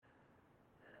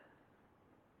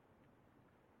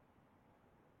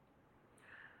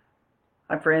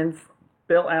Hi, friends.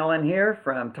 Bill Allen here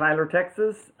from Tyler,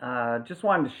 Texas. Just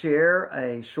wanted to share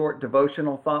a short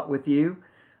devotional thought with you.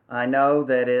 I know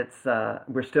that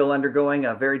we're still undergoing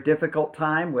a very difficult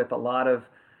time with a lot of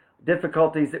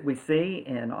difficulties that we see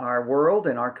in our world,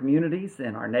 in our communities,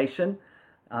 in our nation.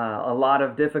 A lot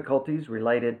of difficulties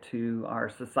related to our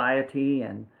society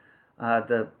and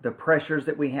the pressures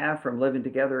that we have from living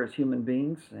together as human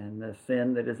beings and the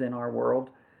sin that is in our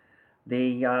world.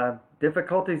 The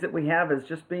difficulties that we have is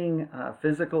just being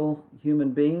physical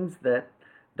human beings that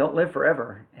don't live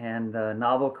forever. And the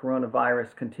novel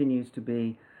coronavirus continues to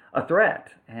be a threat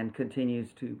and continues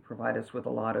to provide us with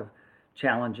a lot of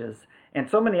challenges and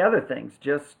so many other things,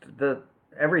 just the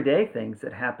everyday things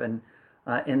that happen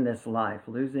in this life.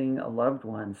 Losing a loved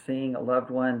one, seeing a loved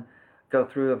one go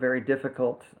through a very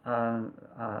difficult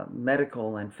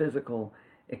medical and physical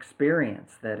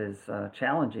experience that is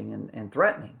challenging and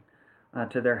threatening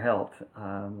to their health,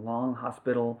 long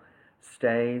hospital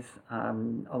stays,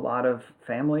 a lot of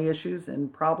family issues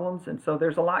and problems. And so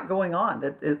there's a lot going on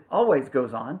that it always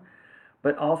goes on,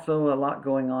 but also a lot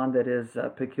going on that is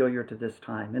peculiar to this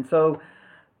time. And so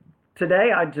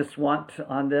today I just want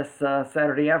on this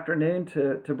Saturday afternoon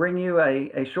to bring you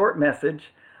a short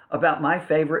message about my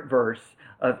favorite verse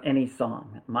of any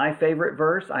song. My favorite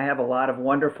verse, I have a lot of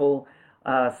wonderful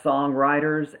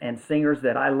songwriters and singers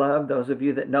that I love. Those of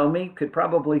you that know me could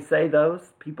probably say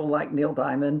those. People like Neil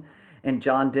Diamond and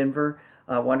John Denver,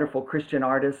 wonderful Christian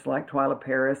artists like Twyla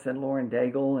Paris and Lauren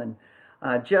Daigle,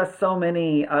 and just so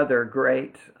many other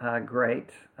great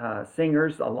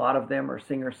singers. A lot of them are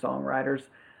singer-songwriters.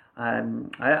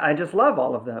 I just love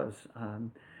all of those.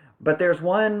 But there's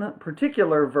one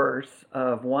particular verse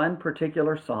of one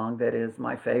particular song that is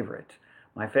my favorite.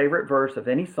 My favorite verse of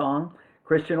any song,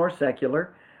 Christian or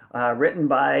secular, written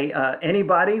by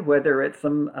anybody, whether it's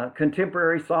some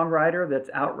contemporary songwriter that's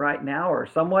out right now or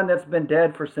someone that's been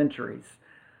dead for centuries.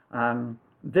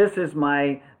 This is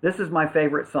my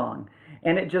favorite song.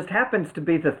 And it just happens to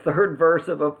be the third verse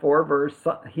of a four-verse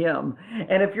hymn.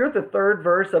 And if you're the third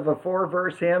verse of a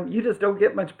four-verse hymn, you just don't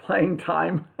get much playing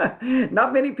time.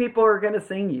 Not many people are going to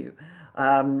sing you.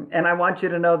 And I want you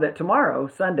to know that tomorrow,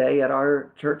 Sunday, at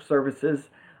our church services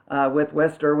with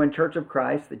West Erwin Church of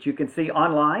Christ, that you can see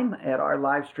online at our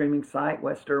live streaming site,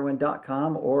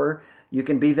 westerwin.com, or you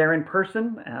can be there in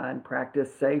person and practice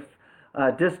safe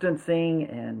distancing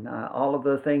and all of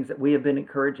the things that we have been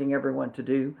encouraging everyone to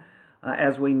do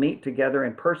as we meet together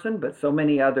in person, but so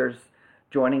many others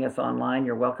joining us online.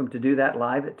 You're welcome to do that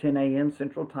live at 10 a.m.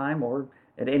 Central Time or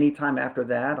at any time after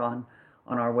that on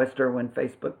our West Erwin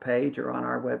Facebook page or on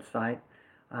our website.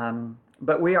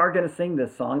 But we are going to sing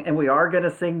this song, and we are going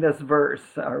to sing this verse.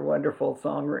 Our wonderful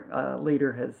song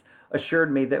leader has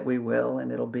assured me that we will,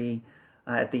 and it'll be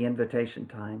at the invitation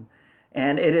time.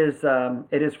 And it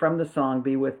is from the song,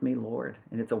 Be With Me, Lord.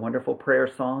 And it's a wonderful prayer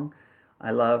song.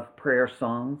 I love prayer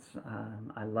songs.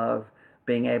 I love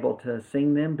being able to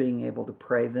sing them, being able to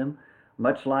pray them.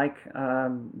 Much like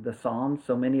the Psalms,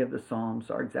 so many of the Psalms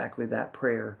are exactly that,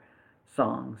 prayer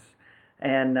songs.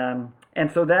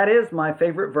 And so that is my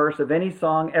favorite verse of any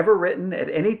song ever written at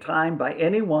any time by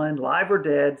anyone, live or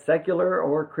dead, secular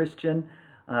or Christian,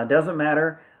 doesn't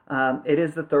matter. It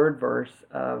is the third verse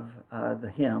of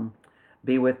the hymn,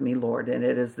 Be With Me, Lord. And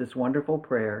it is this wonderful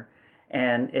prayer.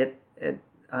 And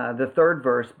the third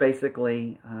verse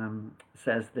basically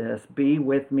says this: Be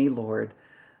with me, Lord.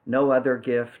 No other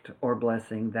gift or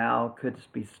blessing thou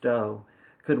couldst bestow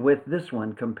could with this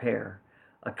one compare.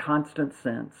 A constant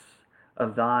sense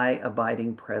of thy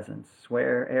abiding presence,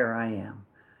 where'er I am,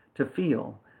 to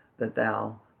feel that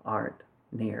thou art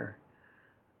near.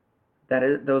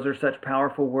 Those are such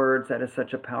powerful words. That is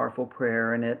such a powerful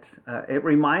prayer, and it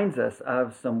reminds us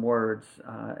of some words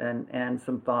and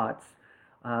some thoughts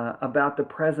about the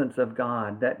presence of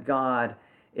God, that God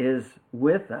is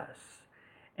with us,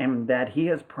 and that He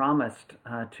has promised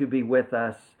to be with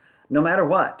us no matter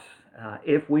what.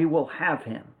 If we will have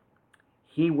Him,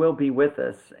 He will be with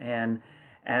us. And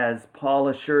as Paul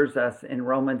assures us in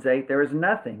Romans 8, there is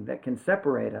nothing that can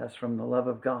separate us from the love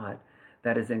of God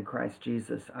that is in Christ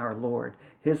Jesus our Lord.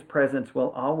 His presence will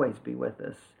always be with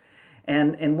us.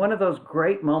 And in one of those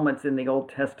great moments in the Old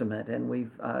Testament, and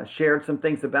we've shared some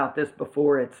things about this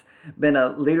before, it's been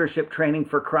a leadership training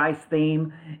for Christ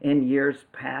theme in years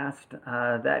past,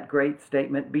 that great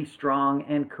statement, be strong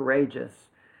and courageous.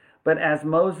 But as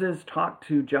Moses talked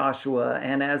to Joshua,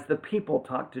 and as the people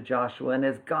talked to Joshua, and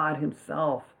as God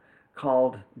Himself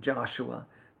called Joshua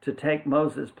to take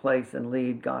Moses' place and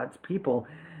lead God's people,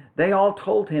 they all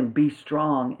told him, be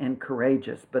strong and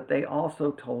courageous. But they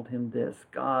also told him this: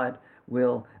 God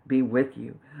will be with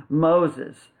you.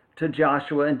 Moses to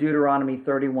Joshua in Deuteronomy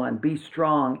 31, "Be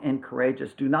strong and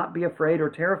courageous. Do not be afraid or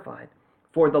terrified,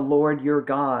 for the Lord your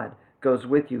God goes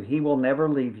with you. He will never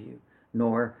leave you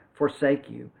nor forsake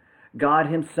you." God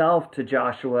himself to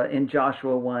Joshua in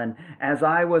Joshua 1, "As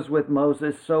I was with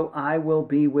Moses, so I will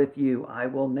be with you. I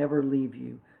will never leave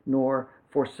you nor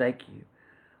forsake you."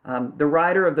 The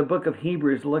writer of the book of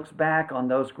Hebrews looks back on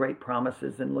those great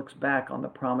promises and looks back on the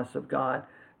promise of God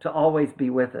to always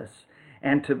be with us.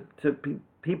 And to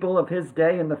people of his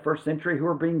day in the first century who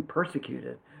were being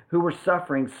persecuted, who were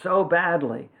suffering so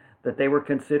badly that they were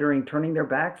considering turning their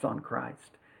backs on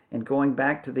Christ and going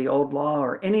back to the old law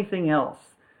or anything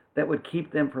else that would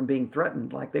keep them from being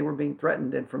threatened like they were being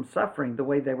threatened and from suffering the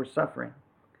way they were suffering.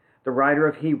 The writer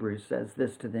of Hebrews says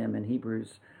this to them in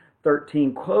Hebrews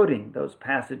 13, quoting those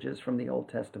passages from the Old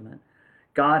Testament.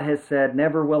 God has said,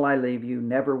 "Never will I leave you,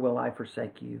 never will I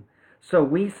forsake you." So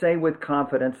we say with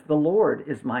confidence, "The Lord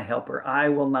is my helper. I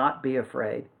will not be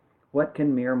afraid. What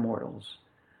can mere mortals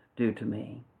do to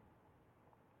me?"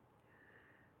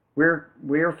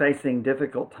 We're facing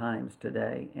difficult times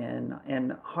today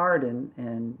and hard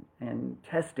and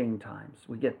testing times.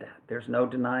 We get that. There's no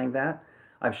denying that.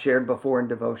 I've shared before in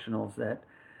devotionals that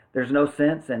there's no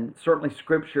sense, and certainly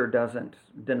Scripture doesn't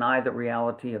deny the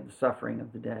reality of the suffering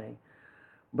of the day.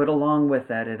 But along with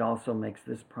that, it also makes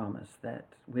this promise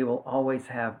that we will always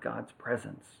have God's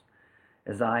presence.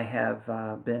 As I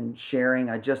have been sharing,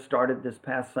 I just started this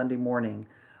past Sunday morning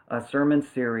a sermon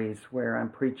series where I'm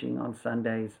preaching on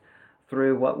Sundays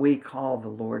through what we call the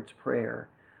Lord's Prayer.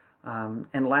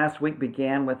 And last week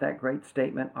began with that great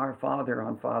statement, "Our Father,"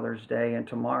 on Father's Day, and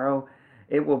tomorrow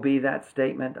it will be that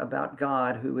statement about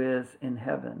God who is in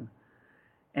heaven.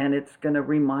 And it's going to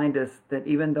remind us that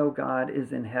even though God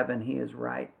is in heaven, he is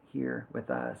right here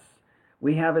with us.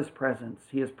 We have his presence.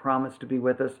 He has promised to be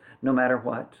with us no matter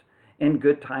what, in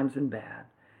good times and bad.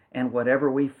 And whatever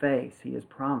we face, he has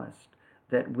promised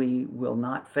that we will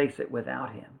not face it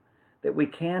without him, that we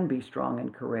can be strong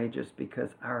and courageous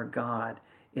because our God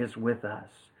is with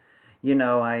us. You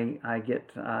know, I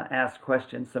get asked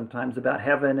questions sometimes about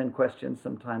heaven and questions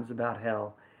sometimes about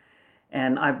hell.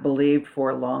 And I've believed for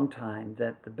a long time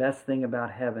that the best thing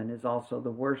about heaven is also the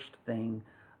worst thing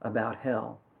about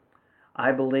hell.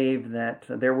 I believe that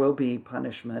there will be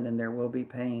punishment and there will be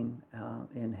pain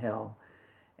in hell.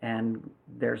 And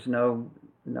there's no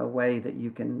way that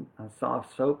you can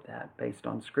soft soap that based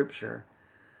on Scripture.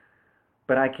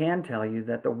 But I can tell you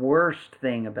that the worst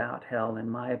thing about hell, in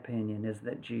my opinion, is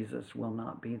that Jesus will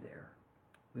not be there.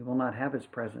 We will not have his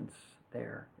presence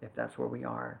there if that's where we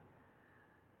are.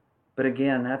 But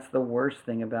again, that's the worst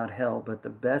thing about hell. But the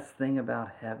best thing about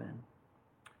heaven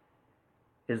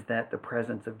is that the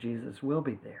presence of Jesus will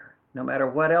be there. No matter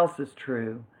what else is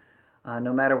true,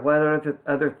 no matter what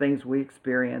other things we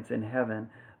experience in heaven,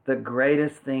 the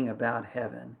greatest thing about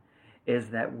heaven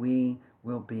is that we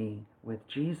will be with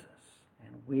Jesus.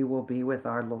 And we will be with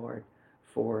our Lord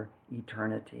for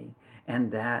eternity.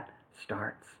 And that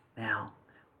starts now.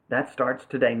 That starts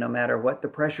today, no matter what the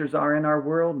pressures are in our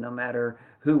world, no matter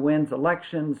who wins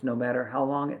elections, no matter how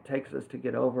long it takes us to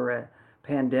get over a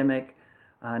pandemic,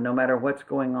 no matter what's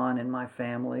going on in my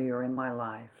family or in my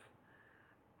life.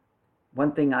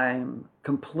 One thing I am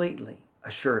completely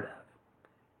assured of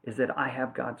is that I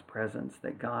have God's presence,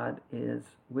 that God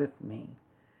is with me.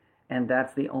 And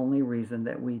that's the only reason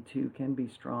that we too can be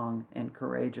strong and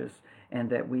courageous, and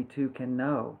that we too can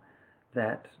know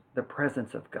that the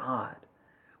presence of God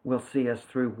will see us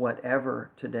through whatever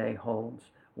today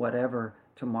holds, whatever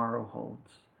tomorrow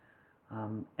holds.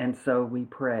 And so we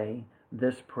pray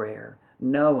this prayer,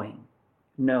 knowing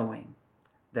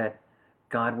that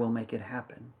God will make it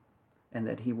happen and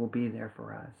that he will be there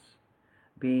for us.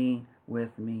 Be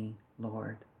with me,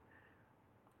 Lord.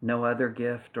 No other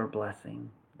gift or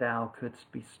blessing thou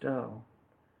couldst bestow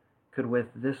could with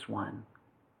this one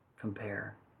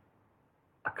compare.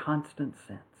 A constant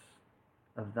sense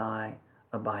of thy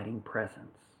abiding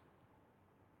presence,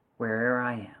 where'er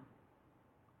I am,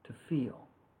 to feel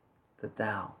that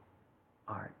thou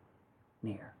art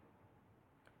near.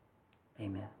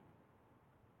 Amen.